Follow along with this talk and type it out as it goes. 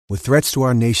With threats to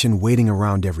our nation waiting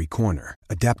around every corner,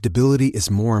 adaptability is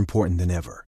more important than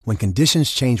ever. When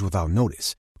conditions change without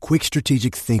notice, quick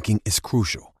strategic thinking is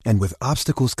crucial. And with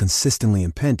obstacles consistently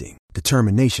impending,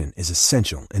 determination is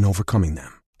essential in overcoming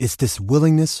them. It's this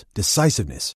willingness,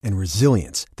 decisiveness, and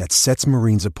resilience that sets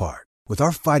Marines apart. With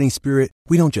our fighting spirit,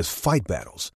 we don't just fight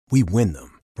battles, we win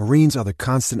them. Marines are the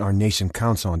constant our nation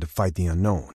counts on to fight the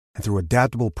unknown. And through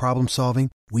adaptable problem solving,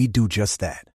 we do just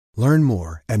that. Learn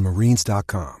more at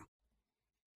marines.com.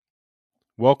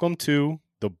 Welcome to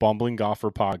the Bumbling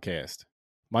Golfer Podcast.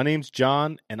 My name's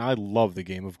John, and I love the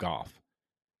game of golf.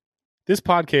 This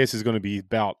podcast is going to be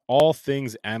about all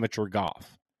things amateur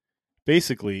golf.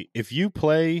 Basically, if you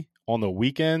play on the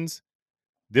weekends,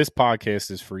 this podcast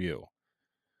is for you.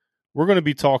 We're going to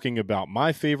be talking about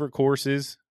my favorite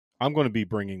courses. I'm going to be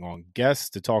bringing on guests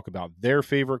to talk about their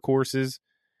favorite courses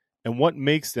and what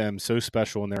makes them so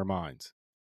special in their minds.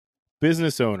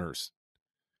 Business owners,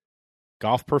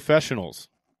 golf professionals.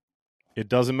 It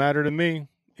doesn't matter to me.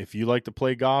 If you like to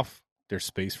play golf, there's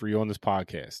space for you on this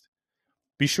podcast.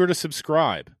 Be sure to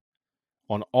subscribe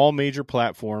on all major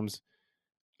platforms.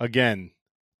 Again,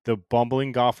 the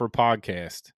Bumbling Golfer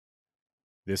Podcast.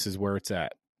 This is where it's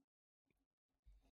at.